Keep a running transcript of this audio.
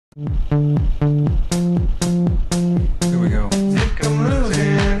Here we go. Think I'm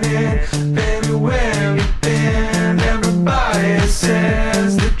losing it, baby, where have you been? Everybody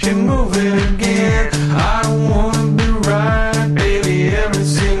says that you're moving again. I don't wanna be right, baby, every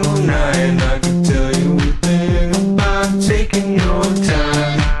single night. I can tell you a thing about taking your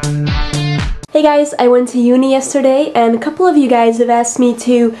time. Hey guys, I went to uni yesterday and a couple of you guys have asked me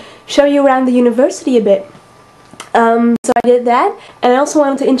to show you around the university a bit. So I did that, and I also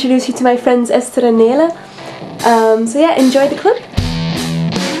wanted to introduce you to my friends Esther and Nele. So yeah, enjoy the clip.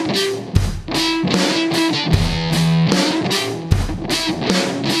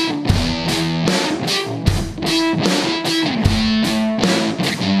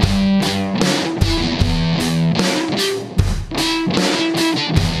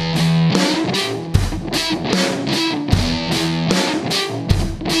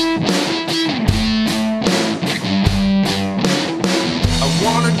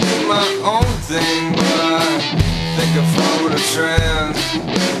 Wanna do my own thing, but I think I followed a trend.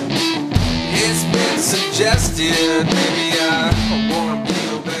 It's been suggested, maybe I wanna be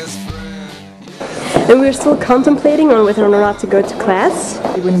your best friend. And we're still contemplating on whether or not to go to class.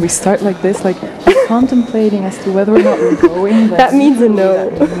 When we start like this, like contemplating as to whether or not we're going, That means a no.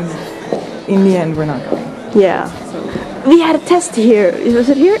 In the end, we're not going. Yeah. We had a test here. Was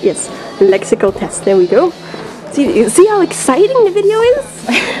it here? Yes. Lexical test. There we go. See how exciting the video is?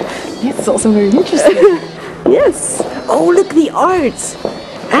 Yes, it's also very interesting. Yes. Oh, look, the art.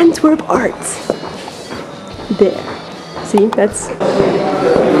 Antwerp art. There. See, that's...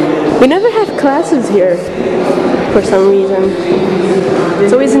 We never have classes here, for some reason.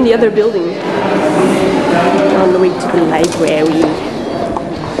 It's always in the other building. On the way to the library.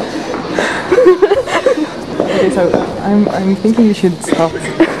 Okay, so I'm thinking we should stop.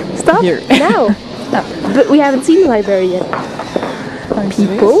 Stop? Here. Now. No. But we haven't seen the library yet.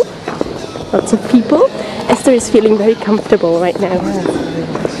 People. Lots of people. Esther is feeling very comfortable right now. Yeah,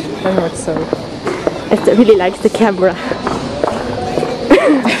 very much so. Esther really likes the camera.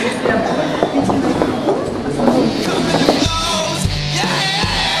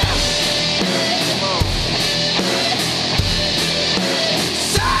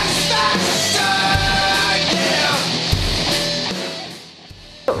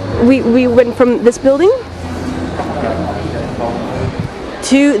 We went from this building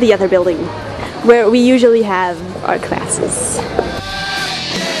to the other building where we usually have our classes.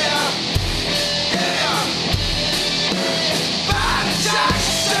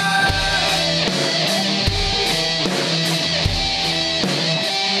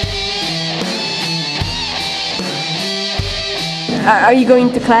 Are you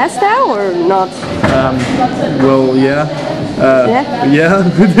going to class now or not? Well, yeah. Yeah?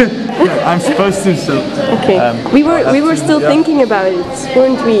 I'm supposed to, so. Okay. We were still thinking about it,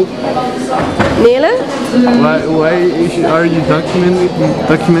 weren't we? Nele? Why are you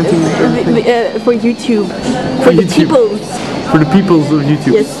documenting everything? For YouTube. For the YouTube. peoples. For the peoples of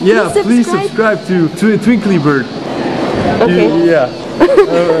YouTube. Yes. Yeah, please subscribe to Twinkly Bird. Okay. Yeah.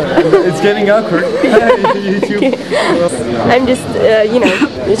 It's getting awkward. YouTube. Okay. I'm just, you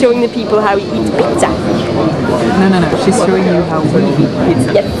know, showing the people how we eat pizza. No. She's showing you how we eat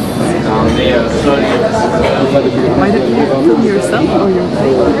pizza. Yes. Why don't you film yourself or your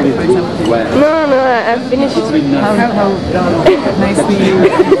plate, for example? No, I finished. How nicely you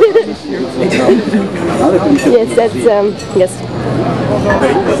finish your plate. Yes, that's, yes.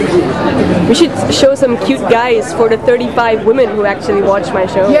 We should show some cute guys for the 35 women who actually watch my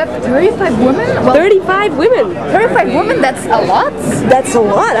show. You have 35 women? Well, 35 women! 35 women? That's a lot? That's a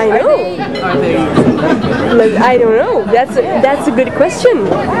lot, I know. Are they? Like, I don't know. That's a good question.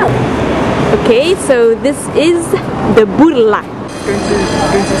 Okay, so this is the burla.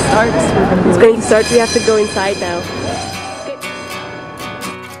 It's going to start. We have to go inside now.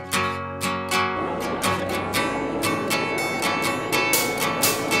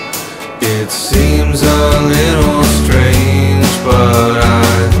 It seems a little strange, but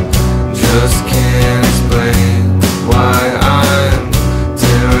I just can't explain why I'm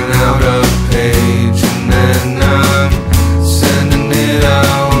tearing out a page and then I'm sending it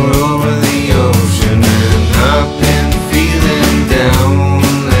out over the ocean. And I've been feeling down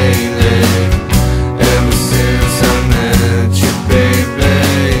lately, ever since I met you,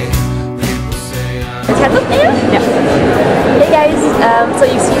 baby. People say Is that up there? Yeah. Hey guys, so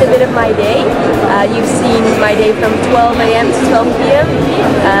you've seen a bit of my day. You've seen my day from 12 AM to 12 PM.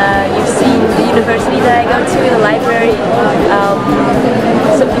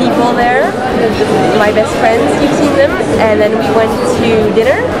 my best friends, you've seen them, and then we went to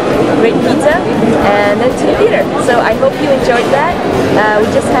dinner, great pizza, and then to the theater. So I hope you enjoyed that. We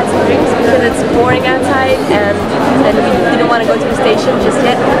just had some drinks because it's boring outside, and we didn't want to go to the station just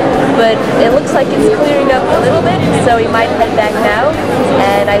yet, but it looks like it's clearing up a little bit, so we might head back now,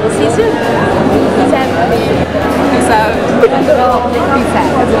 and I will see you soon. Peace out. Peace out. Peace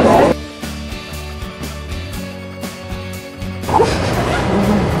out.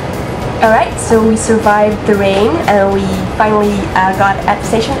 Alright, so we survived the rain and we finally got at the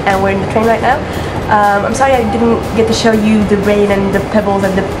station and we're in the train right now. I'm sorry I didn't get to show you the rain and the pebbles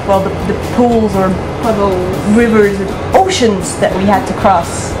and the pools or rivers and oceans that we had to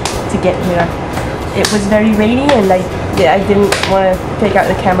cross to get here. It was very rainy and I didn't want to take out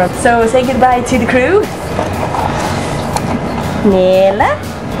the camera. So say goodbye to the crew. Nela,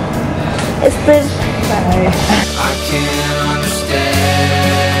 Esther. I can't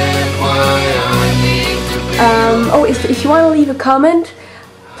understand why I need to be Oh, if you want to leave a comment,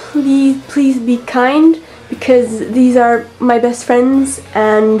 please be kind, because these are my best friends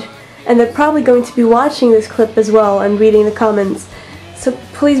and they're probably going to be watching this clip as well and reading the comments. So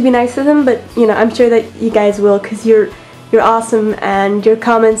please be nice to them, but you know, I'm sure that you guys will, because you're awesome and your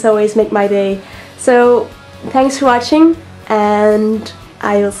comments always make my day. So thanks for watching and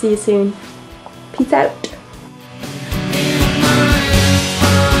I will see you soon. Peace out.